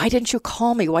 why didn't you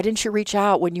call me? Why didn't you reach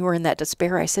out when you were in that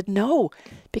despair? I said, no,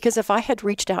 because if I had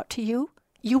reached out to you,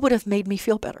 you would have made me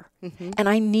feel better. And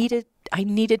I needed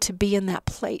to be in that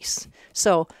place.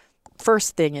 So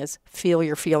first thing is feel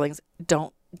your feelings.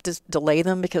 Don't just delay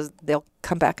them, because they'll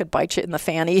come back and bite you in the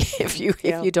fanny if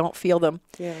you don't feel them.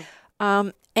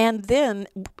 And then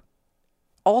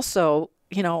also,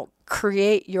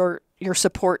 create your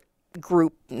support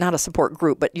group, not a support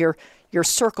group, but your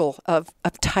circle of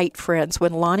tight friends.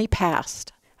 When Lonnie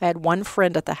passed, I had one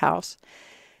friend at the house.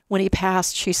 When he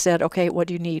passed, she said, okay, what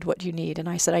do you need? What do you need? And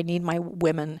I said, I need my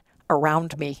women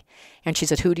around me. And she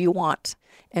said, who do you want?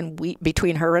 And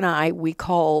between her and I, we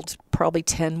called probably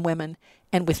 10 women.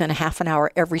 And within a half an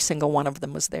hour, every single one of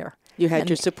them was there. You had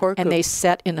your support group. And they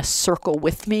sat in a circle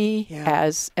with me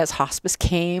as hospice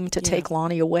came to take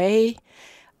Lonnie away.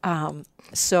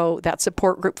 So that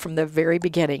support group from the very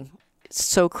beginning,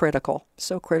 so critical,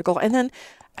 so critical. And then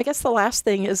I guess the last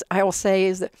thing I will say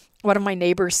is that one of my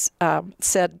neighbors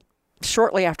said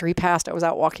shortly after he passed, I was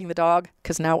out walking the dog,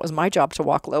 because now it was my job to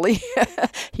walk Lily.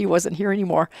 He wasn't here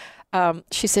anymore.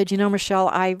 She said, Michele,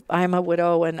 I'm a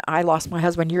widow, and I lost my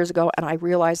husband years ago, and I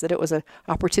realized that it was an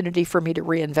opportunity for me to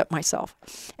reinvent myself.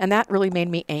 And that really made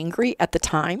me angry at the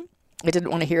time. I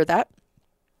didn't want to hear that,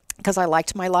 because I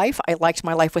liked my life. I liked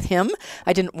my life with him.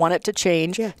 I didn't want it to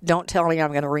change. Don't tell me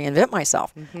I'm going to reinvent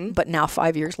myself. But now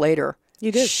 5 years later,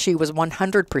 she was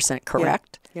 100%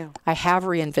 correct. I have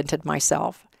reinvented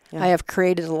myself. I have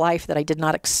created a life that I did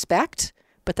not expect,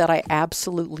 but that I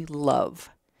absolutely love.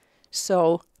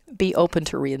 So be open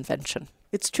to reinvention.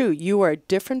 It's true. You are a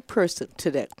different person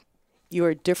today. You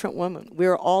are a different woman.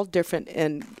 We're all different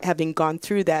in having gone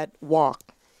through that walk,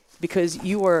 because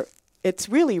it's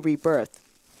really rebirth.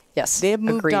 Yes, they have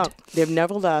moved agreed. up. They've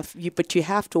never left you, but you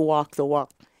have to walk the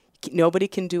walk. Nobody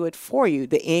can do it for you.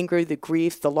 The anger, the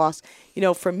grief, the loss.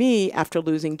 For me, after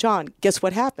losing John, guess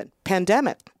what happened?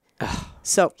 Pandemic.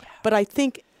 But I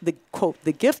think the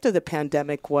gift of the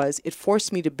pandemic was it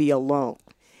forced me to be alone,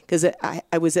 because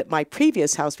I was at my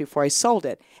previous house before I sold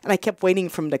it, and I kept waiting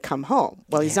for him to come home.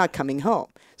 Well, he's not coming home.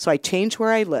 So I changed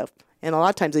where I live. And a lot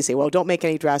of times they say, well, don't make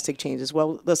any drastic changes.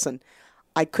 Well, listen,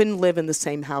 I couldn't live in the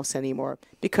same house anymore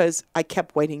because I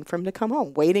kept waiting for him to come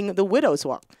home, waiting the widow's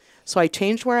walk. So I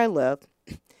changed where I live.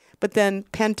 But then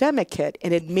pandemic hit,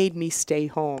 and it made me stay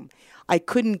home. I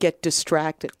couldn't get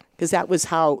distracted, because that was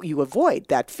how you avoid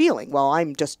that feeling. Well,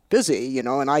 I'm just busy,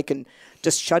 and I can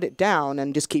just shut it down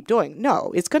and just keep doing.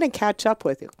 No, it's going to catch up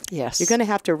with you. Yes. You're going to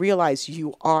have to realize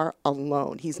you are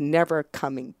alone. He's never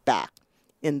coming back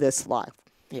in this life.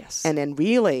 Yes. And then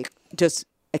really just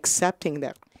accepting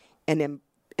that and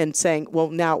saying, well,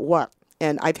 now what?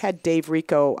 And I've had Dave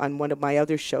Rico on one of my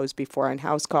other shows before on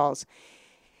House Calls,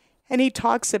 and he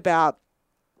talks about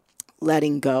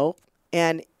letting go.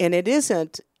 And it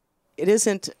isn't,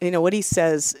 what he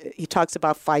says, he talks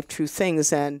about 5 true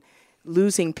things and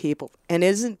losing people. And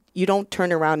you don't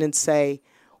turn around and say,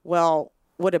 well,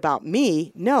 what about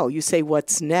me? No, you say,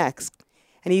 what's next?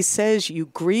 And he says you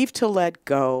grieve to let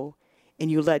go, and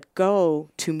you let go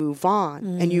to move on,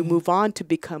 and you move on to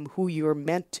become who you're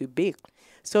meant to be.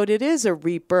 So it is a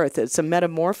rebirth. It's a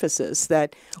metamorphosis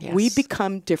that we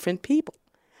become different people.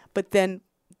 But then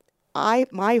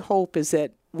my hope is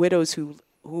that widows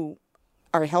who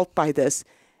are helped by this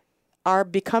are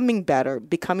becoming better,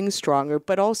 becoming stronger,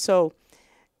 but also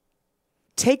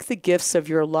take the gifts of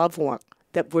your loved one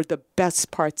that were the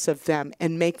best parts of them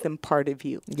and make them part of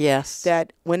you. Yes.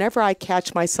 That whenever I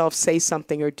catch myself say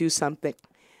something or do something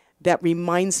that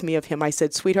reminds me of him, I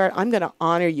said, sweetheart, I'm going to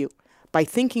honor you by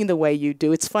thinking the way you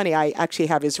do. It's funny, I actually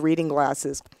have his reading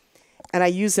glasses, and I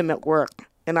use them at work.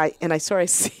 And I sort of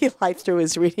see life through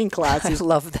his reading glasses. I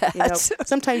love that.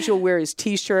 Sometimes you'll wear his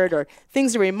T-shirt or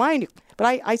things to remind you.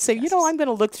 But I say, I'm going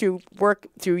to look through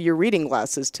your reading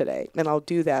glasses today, and I'll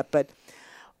do that. But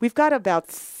we've got about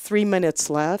 3 minutes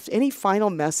left. Any final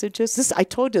messages? I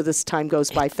told you this time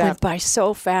goes by fast. It went by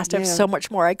so fast. I have so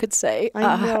much more I could say.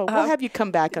 I know. We'll have you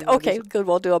come back. Okay, good.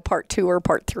 We'll do a part 2 or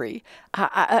part 3.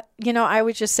 I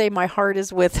would just say my heart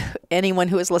is with anyone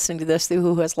who is listening to this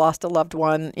who has lost a loved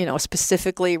one,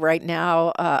 specifically right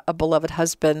now, a beloved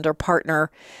husband or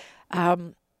partner.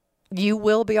 You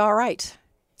will be all right.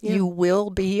 Yeah. You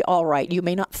will be all right. You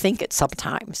may not think it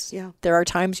sometimes. Yeah. There are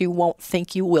times you won't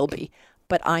think you will be,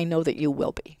 but I know that you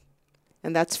will be.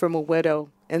 And that's from a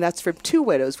widow, and that's from 2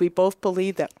 widows. We both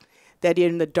believe that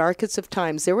in the darkest of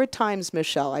times, there were times,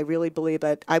 Michele, I really believe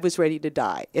that I was ready to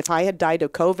die. If I had died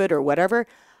of COVID or whatever,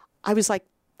 I was like,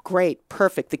 great,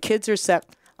 perfect. The kids are set.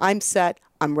 I'm set.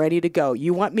 I'm ready to go.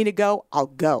 You want me to go? I'll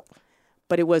go.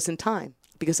 But it wasn't time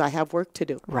because I have work to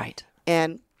do. Right.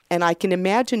 And I can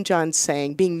imagine John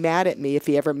being mad at me if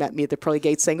he ever met me at the pearly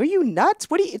gates saying, are you nuts?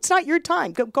 It's not your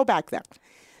time. Go back there.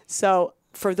 So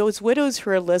for those widows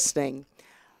who are listening,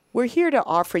 we're here to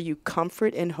offer you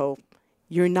comfort and hope.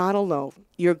 You're not alone.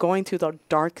 You're going through the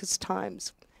darkest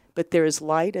times, but there is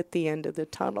light at the end of the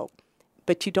tunnel.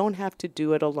 But you don't have to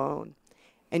do it alone.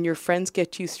 And your friends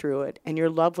get you through it, and your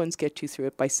loved ones get you through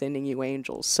it by sending you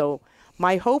angels. So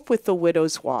my hope with the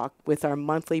Widow's Walk, with our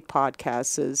monthly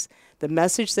podcasts, is the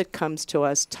message that comes to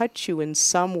us touch you in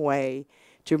some way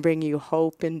to bring you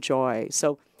hope and joy.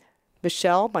 So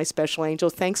Michele, my special angel,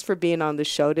 thanks for being on the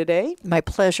show today. My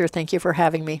pleasure. Thank you for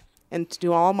having me. And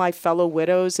to all my fellow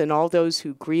widows and all those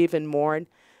who grieve and mourn,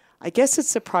 I guess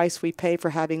it's the price we pay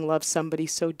for having loved somebody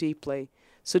so deeply.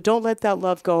 So don't let that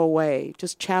love go away.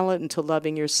 Just channel it into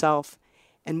loving yourself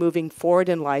and moving forward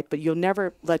in life, but you'll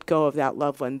never let go of that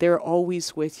loved one. They're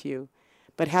always with you.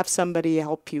 But have somebody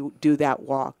help you do that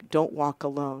walk. Don't walk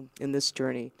alone in this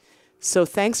journey. So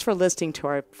thanks for listening to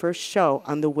our first show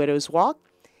on the Widow's Walk,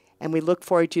 and we look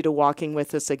forward to you to walking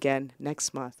with us again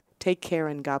next month. Take care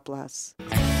and God bless.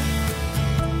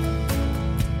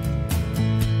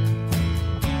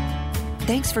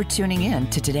 Thanks for tuning in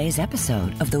to today's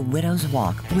episode of The Widow's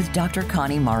Walk with Dr.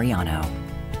 Connie Mariano.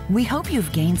 We hope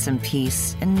you've gained some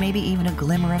peace and maybe even a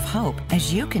glimmer of hope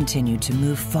as you continue to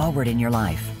move forward in your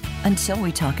life. Until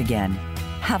we talk again,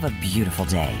 have a beautiful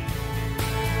day.